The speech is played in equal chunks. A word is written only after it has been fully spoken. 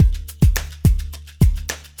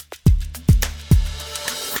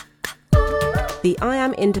the I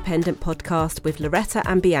Am Independent podcast with Loretta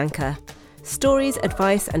and Bianca. Stories,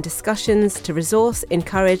 advice and discussions to resource,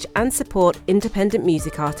 encourage and support independent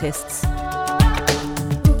music artists.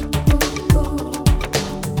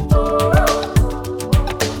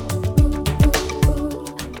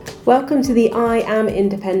 Welcome to the I Am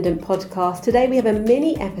Independent podcast. Today we have a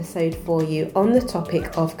mini episode for you on the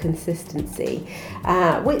topic of consistency,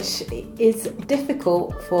 which is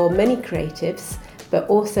difficult for many creatives, but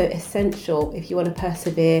also essential if you want to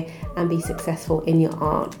persevere and be successful in your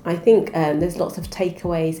art. I think there's lots of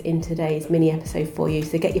takeaways in today's mini episode for you,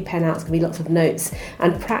 so get your pen out. It's going to be lots of notes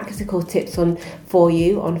and practical tips for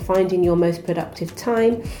you on finding your most productive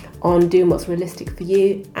time, on doing what's realistic for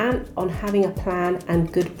you, and on having a plan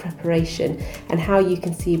and good preparation, and how you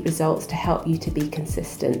can see results to help you to be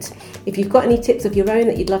consistent. If you've got any tips of your own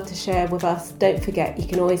that you'd love to share with us, don't forget you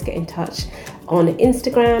can always get in touch on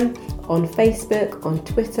Instagram, on Facebook, on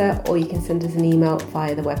Twitter, or you can send us an email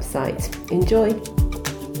via the website. Enjoy.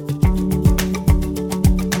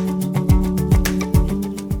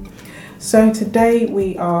 So today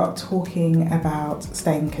we are talking about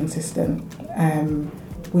staying consistent.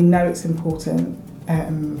 We know it's important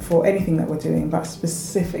for anything that we're doing, but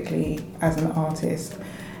specifically as an artist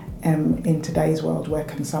in today's world where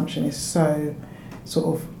consumption is so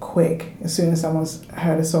sort of quick. As soon as someone's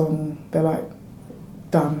heard a song, they're like,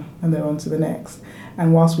 done, and they're on to the next.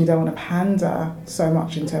 And whilst we don't want to pander so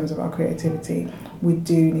much in terms of our creativity, we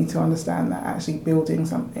do need to understand that actually building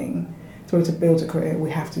something, to be able to build a career,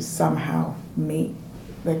 we have to somehow meet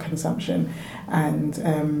the consumption.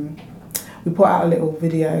 And we put out a little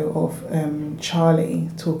video of Charlie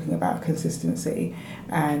talking about consistency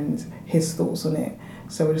and his thoughts on it.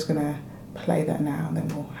 So we're just going to play that now, and then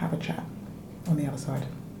we'll have a chat on the other side.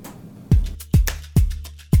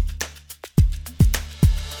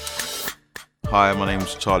 Hi, my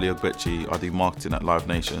name's Charlie Ogbechi. I do marketing at Live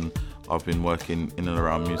Nation. I've been working in and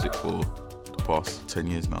around music for the past 10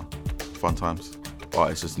 years now. Fun times.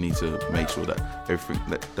 Artists just need to make sure that everything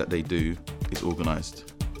that they do is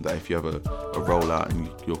organised. That if you have a rollout and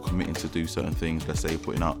you're committing to do certain things, let's say you're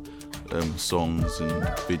putting out songs and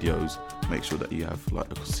videos, make sure that you have like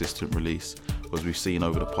a consistent release. As we've seen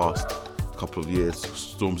over the past couple of years,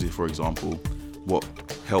 Stormzy, for example, what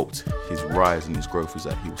helped his rise and his growth was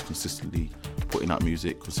that he was consistently putting out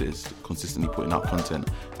music, consistently putting out content,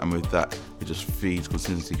 and with that it just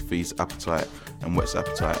consistency feeds appetite and whets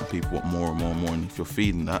appetite, and people want more and more and more, and if you're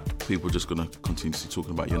feeding that, people are just going to continuously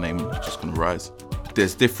talking about your name and you're just going to rise.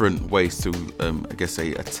 There's different ways to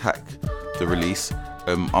attack the release.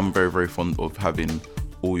 I'm very, very fond of having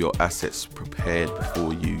all your assets prepared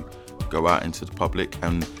before you go out into the public,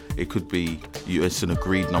 and it could be it's an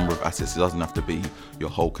agreed number of assets. It doesn't have to be your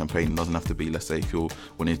whole campaign. It doesn't have to be, let's say, if you're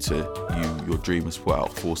your dream is to put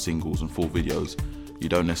out 4 singles and 4 videos, you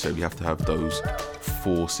don't necessarily have to have those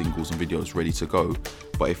 4 singles and videos ready to go.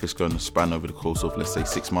 But if it's going to span over the course of, let's say,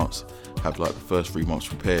 6 months, have like the first 3 months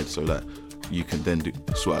prepared so that you can then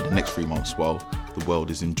sort out the next 3 months while the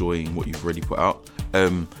world is enjoying what you've already put out.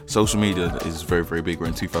 Social media is very, very big. We're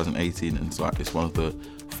in 2018, and it's one of the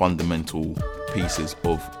fundamental pieces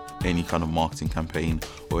of any kind of marketing campaign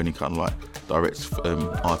or any kind of like direct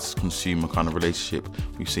artist consumer kind of relationship.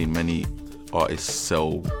 We've seen many artists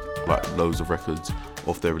sell like loads of records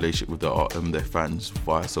off their relationship with their fans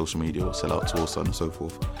via social media or sell out tours, so on and so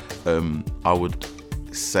forth. I would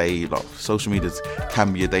say like social media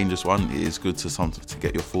can be a dangerous one. It is good to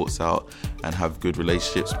get your thoughts out and have good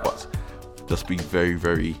relationships, but just be very,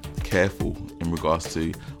 very careful in regards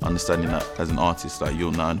to understanding that as an artist that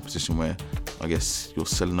you're now in a position where I guess you're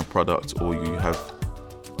selling a product, or you have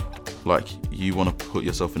like you want to put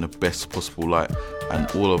yourself in the best possible light,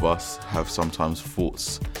 and all of us have sometimes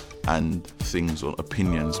thoughts and things or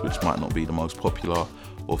opinions which might not be the most popular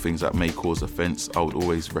or things that may cause offence. I would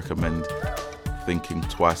always recommend thinking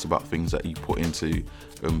twice about things that you put into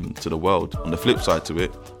to the world. On the flip side to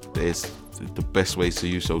it, there's the best ways to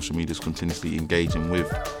use social media is continuously engaging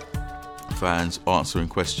with fans, answering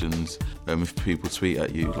questions. If people tweet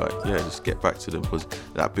at you, just get back to them, because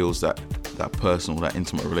that builds that personal, that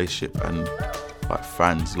intimate relationship, and like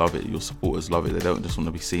fans love it, your supporters love it. They don't just want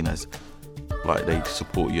to be seen as like they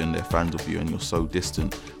support you and they're fans of you and you're so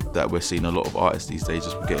distant. That we're seeing a lot of artists these days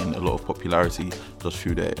just getting a lot of popularity just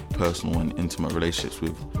through their personal and intimate relationships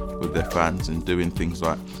with their fans, and doing things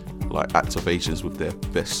like activations with their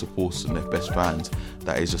best supporters and their best fans.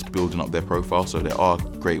 That is just building up their profile. So there are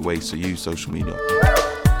great ways to use social media.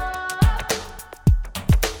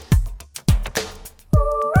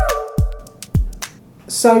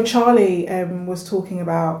 So Charlie was talking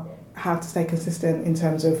about how to stay consistent in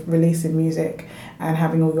terms of releasing music and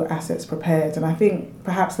having all your assets prepared. And I think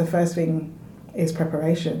perhaps the first thing is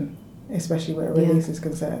preparation, especially where a release is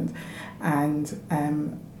concerned. And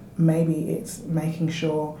maybe it's making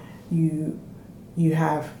sure you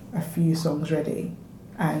have a few songs ready.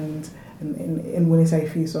 And when you say a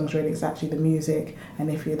few songs ready, it's actually the music, and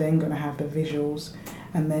if you're then going to have the visuals,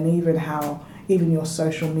 and then even your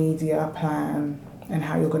social media plan and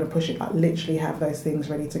how you're going to push it, like literally have those things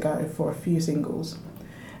ready to go for a few singles,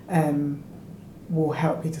 will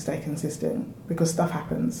help you to stay consistent, because stuff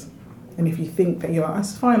happens. And if you think that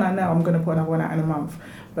it's fine, I know I'm going to put another one out in a month,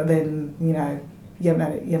 but then, you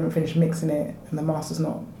haven't finished mixing it and the master's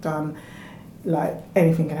not done, like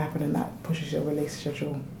anything can happen, and that pushes your release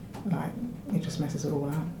schedule. Like, it just messes it all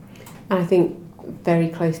up. And I think very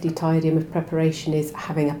closely tied in with preparation is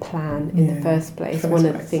having a plan in the first place. One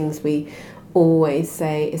of the things we always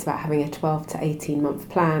say is about having a 12 to 18 month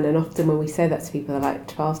plan, and often when we say that to people, they're like,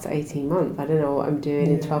 12 to 18 months, I don't know what I'm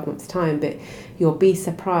doing in 12 months time. But you'll be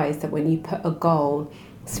surprised that when you put a goal,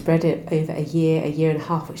 spread it over a year and a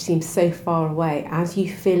half, which seems so far away, as you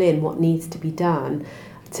fill in what needs to be done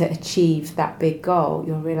to achieve that big goal,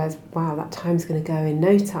 you'll realise, wow, that time's going to go in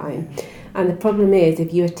no time. And the problem is,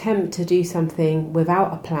 if you attempt to do something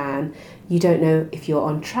without a plan, you don't know if you're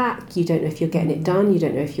on track, you don't know if you're getting it done, you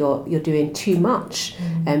don't know if you're doing too much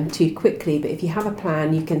too quickly. But if you have a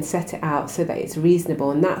plan, you can set it out so that it's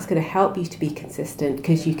reasonable, and that's going to help you to be consistent,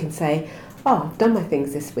 because you can say, oh, I've done my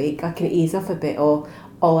things this week, I can ease off a bit, or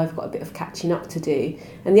oh, I've got a bit of catching up to do.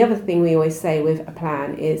 And the other thing we always say with a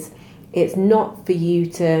plan is, it's not for you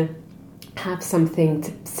to have something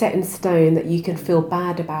to set in stone that you can feel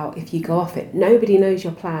bad about if you go off it. Nobody knows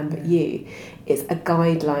your plan but you. It's a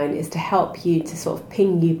guideline. It's to help you, to sort of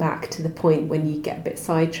ping you back to the point when you get a bit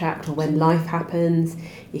sidetracked, or when life happens,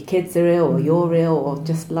 your kids are ill, or you're ill, or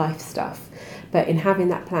just life stuff. But in having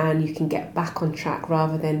that plan, you can get back on track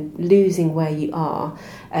rather than losing where you are.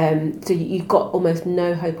 So you've got almost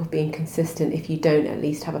no hope of being consistent if you don't at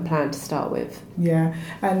least have a plan to start with. Yeah,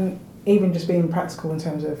 and even just being practical in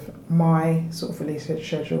terms of my sort of release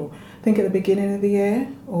schedule, I think at the beginning of the year,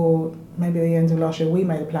 or maybe the end of last year, we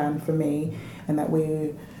made a plan for me, and that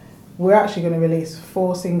we're actually going to release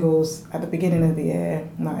 4 singles at the beginning of the year,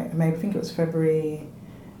 like maybe I think it was February,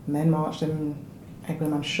 and then March, then April,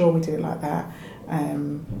 and I'm sure we did it like that.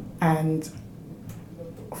 And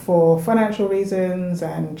for financial reasons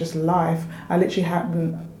and just life, I literally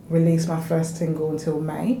hadn't released my first single until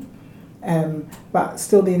May. But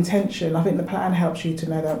still, the intention, I think the plan helps you to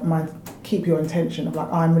know that keep your intention of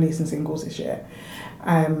like, I'm releasing singles this year.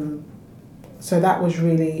 So that was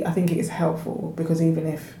really, I think it is helpful, because even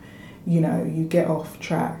if you get off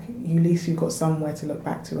track, at least you've got somewhere to look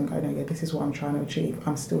back to and go, no, yeah, this is what I'm trying to achieve.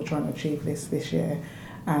 I'm still trying to achieve this year.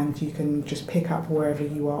 And you can just pick up wherever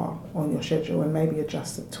you are on your schedule and maybe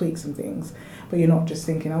adjust, tweak some things. But you're not just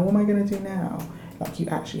thinking, oh, what am I going to do now? Like, you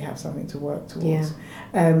actually have something to work towards.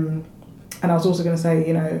 Yeah. And I was also going to say,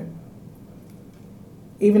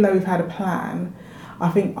 even though we've had a plan, I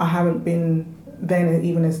think I haven't been then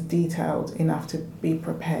even as detailed enough to be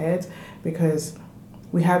prepared, because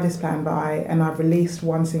we have this plan and I've released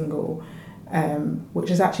one single, which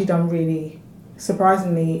has actually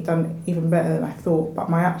surprisingly done even better than I thought, but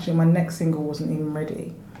my next single wasn't even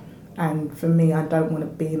ready. And for me, I don't want to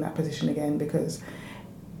be in that position again, because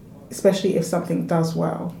especially if something does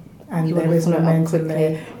well, and there is momentum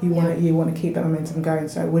there, you want to keep that momentum going.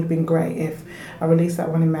 So it would have been great if I released that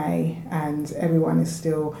one in May and everyone is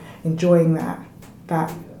still enjoying that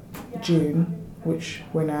June, which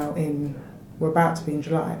we're about to be in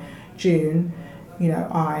July. June,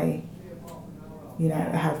 I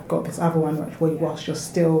have got this other one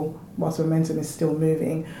whilst momentum is still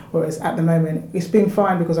moving, whereas at the moment it's been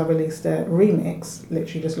fine because I released a remix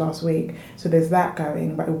literally just last week, so there's that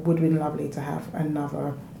going, but it would have been lovely to have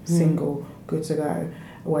another single good to go,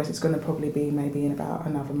 whereas it's going to probably be maybe in about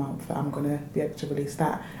another month that I'm going to be able to release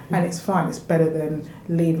that. And it's fine, it's better than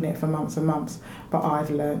leaving it for months and months, but I've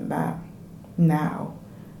learned that now,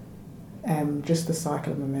 just the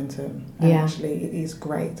cycle of momentum, and actually it is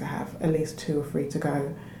great to have at least 2 or 3 to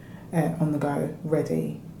go on the go,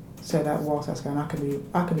 ready, so that whilst that's going, I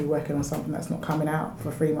can be working on something that's not coming out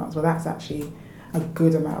for 3 months, but that's actually a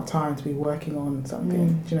good amount of time to be working on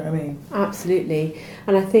something. Do you know what I mean? Absolutely.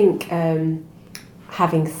 And I think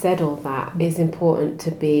having said all that, it's important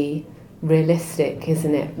to be realistic,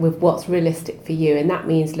 isn't it, with what's realistic for you. And that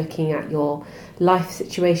means looking at your life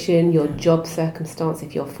situation, your job circumstance,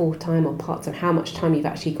 if you're full-time or part-time, how much time you've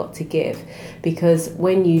actually got to give. Because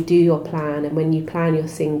when you do your plan and when you plan your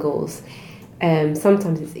singles,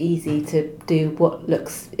 sometimes it's easy to do what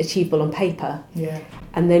looks achievable on paper. Yeah.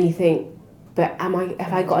 And then you think, but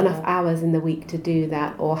have I got enough hours in the week to do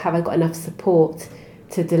that, or have I got enough support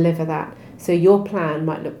to deliver that? So your plan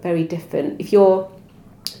might look very different. If you're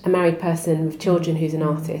a married person with children who's an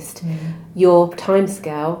artist, your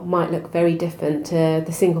timescale might look very different to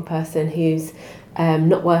the single person who's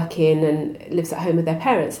not working and lives at home with their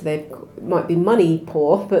parents. So they might be money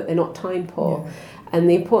poor, but they're not time poor. Yeah. And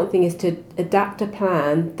the important thing is to adapt a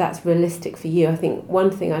plan that's realistic for you. I think one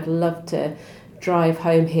thing I'd love to drive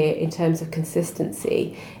home here in terms of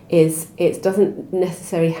consistency is it doesn't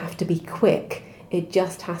necessarily have to be quick. It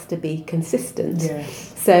just has to be consistent.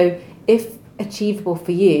 Yes. So if achievable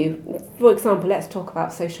for you, for example, let's talk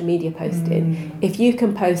about social media posting. If you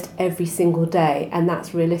can post every single day and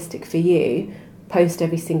that's realistic for you, post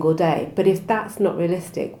every single day. But if that's not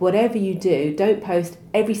realistic, whatever you do, don't post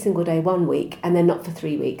every single day 1 week and then not for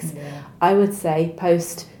 3 weeks. Yeah. I would say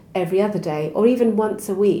post every other day or even once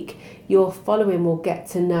a week. Your following will get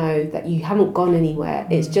to know that you haven't gone anywhere.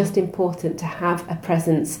 It's just important to have a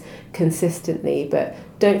presence consistently, but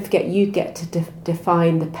don't forget you get to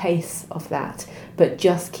define the pace of that, but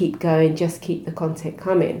just keep going, just keep the content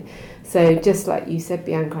coming. So just like you said,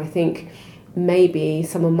 Bianca, I think maybe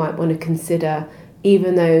someone might want to consider,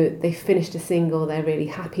 even though they've finished a single they're really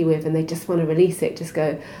happy with and they just want to release it, just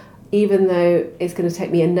go, even though it's going to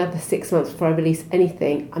take me another 6 months before I release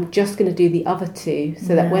anything, I'm just going to do the other two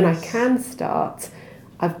so that when I can start,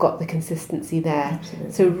 I've got the consistency there.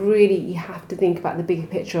 Absolutely. So really you have to think about the bigger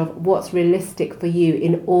picture of what's realistic for you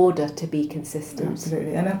in order to be consistent.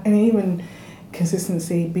 Absolutely. And even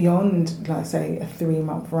consistency beyond, like say, a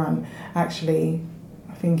 3-month run, actually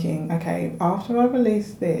thinking, okay, after I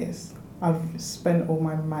release this, I've spent all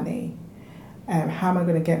my money. How am I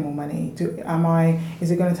going to get more money?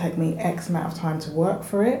 Is it going to take me X amount of time to work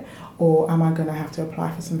for it, or am I going to have to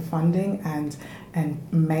apply for some funding? And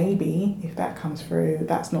maybe if that comes through,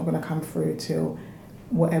 that's not going to come through till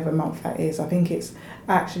whatever month that is. I think it's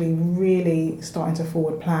actually really starting to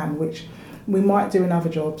forward plan, which we might do in other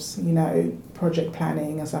jobs, project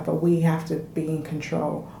planning and stuff, but we have to be in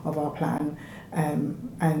control of our plan.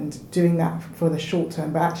 And doing that for the short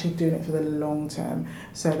term, but actually doing it for the long term,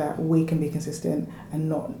 so that we can be consistent and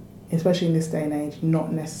not, especially in this day and age,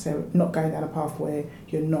 not going down a path where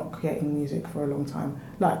you're not creating music for a long time.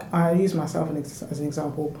 Like I use myself as an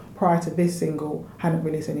example. Prior to this single, I hadn't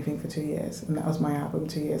released anything for 2 years, and that was my album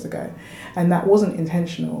 2 years ago, and that wasn't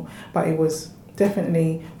intentional, but it was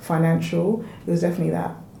definitely financial. It was definitely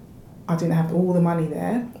that I didn't have all the money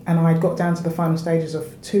there, and I got down to the final stages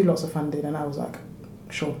of 2 lots of funding, and I was like,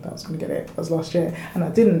 sure, that was going to get it. That was last year, and I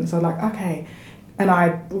didn't. So like, okay, and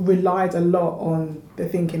I relied a lot on the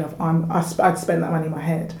thinking of I'd spent that money in my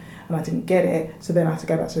head, and I didn't get it. So then I had to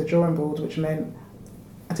go back to the drawing board, which meant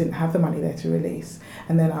I didn't have the money there to release.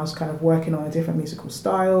 And then I was kind of working on a different musical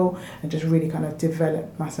style and just really kind of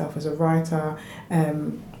develop myself as a writer.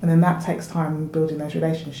 And then that takes time building those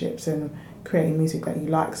relationships and creating music that you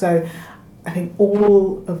like. So I think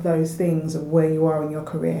all of those things of where you are in your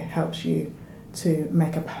career helps you to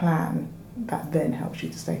make a plan that then helps you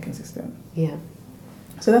to stay consistent. Yeah.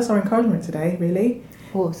 So that's our encouragement today, really.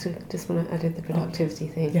 Oh, so just want to add in the productivity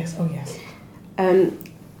thing. Yes, oh yes.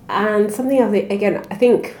 And something else, again, I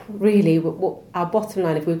think really what our bottom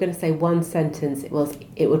line, if we were going to say one sentence, it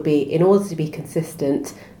would be, in order to be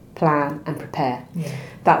consistent, plan and prepare. Yeah.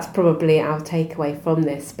 That's probably our takeaway from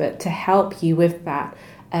this. But to help you with that,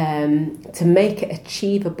 to make it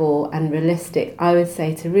achievable and realistic, I would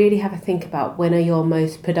say to really have a think about when are your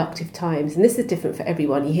most productive times. And this is different for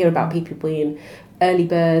everyone. You hear about people being early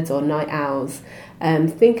birds or night owls.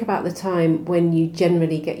 Think about the time when you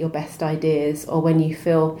generally get your best ideas, or when you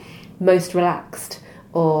feel most relaxed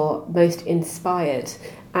or most inspired.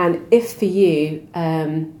 And if for you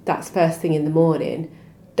that's first thing in the morning,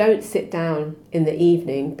 don't sit down in the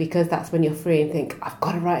evening, because that's when you're free, and think, I've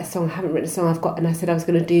got to write a song, I haven't written a song, and I said I was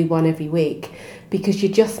going to do one every week, because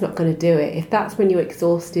you're just not going to do it. If that's when you're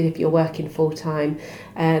exhausted, if you're working full time,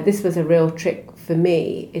 this was a real trick for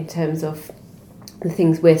me in terms of the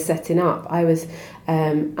things we're setting up. I was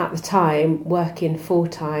at the time working full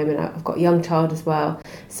time, and I've got a young child as well,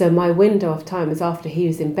 so my window of time was after he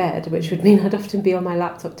was in bed, which would mean I'd often be on my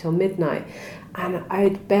laptop till midnight, and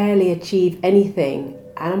I'd barely achieve anything,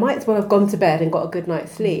 and I might as well have gone to bed and got a good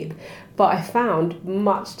night's sleep. But I found,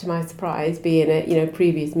 much to my surprise, being a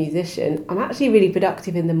previous musician, I'm actually really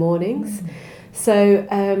productive in the mornings. So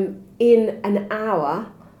in an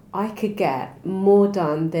hour I could get more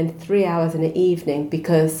done than 3 hours in an evening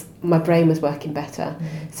because my brain was working better.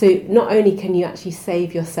 So not only can you actually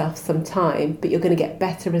save yourself some time, but you're going to get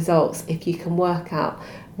better results if you can work out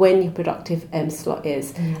when your productive slot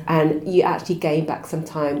is, and you actually gain back some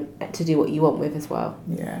time to do what you want with as well.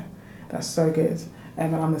 Yeah, that's so good.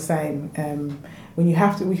 And I'm the same. When you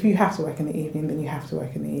have to, if you have to work in the evening, then you have to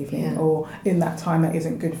work in the evening, or in that time that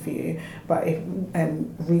isn't good for you. But if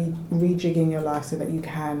rejigging your life so that you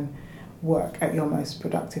can work at your most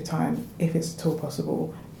productive time, if it's at all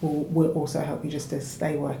possible, will also help you just to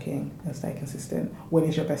stay working and stay consistent. When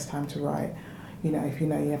is your best time to write? You know, if you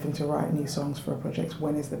know you're having to write new songs for a project,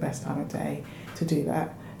 when is the best time of day to do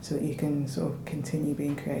that, so that you can sort of continue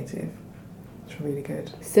being creative? It's really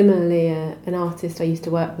good. Similarly, an artist I used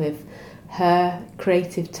to work with, her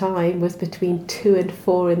creative time was between 2 and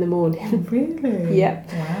 4 in the morning. Really? Yeah.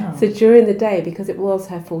 Wow. So during the day, because it was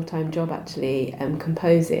her full-time job actually,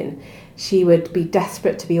 composing, she would be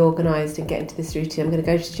desperate to be organised and get into this routine. I'm going to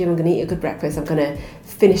go to the gym, I'm going to eat a good breakfast, I'm going to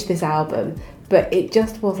finish this album. But it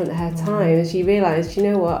just wasn't her time. And she realised, you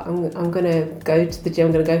know what, I'm going to go to the gym,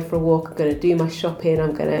 I'm going to go for a walk, I'm going to do my shopping,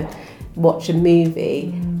 I'm going to watch a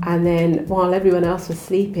movie. And then while everyone else was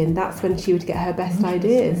sleeping, that's when she would get her best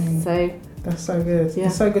ideas. So that's so good. Yeah.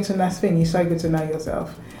 It's so good to know. That's the thing. You're so good to know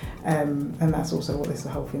yourself, and that's also what the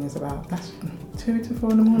whole thing is about. That's 2 to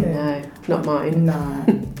 4 in the morning. No, not mine. No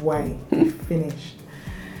way. Finished.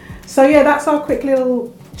 So yeah, that's our quick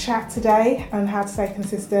little chat today on how to stay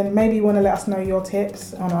consistent. Maybe you want to let us know your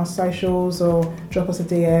tips on our socials or drop us a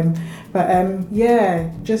DM. But yeah,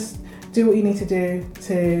 just do what you need to do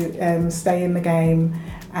to stay in the game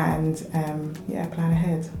and plan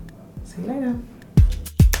ahead. See you later.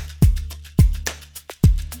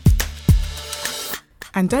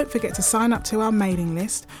 And don't forget to sign up to our mailing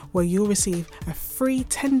list, where you'll receive a free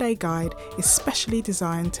 10-day guide especially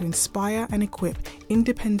designed to inspire and equip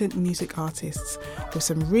independent music artists with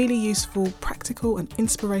some really useful, practical and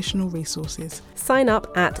inspirational resources. Sign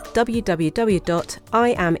up at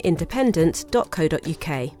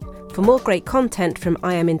www.iamindependent.co.uk. For more great content from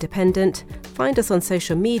I Am Independent, find us on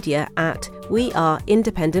social media at We Are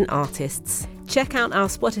Independent Artists. Check out our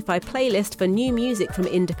Spotify playlist for new music from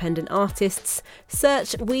independent artists.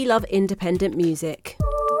 Search We Love Independent Music.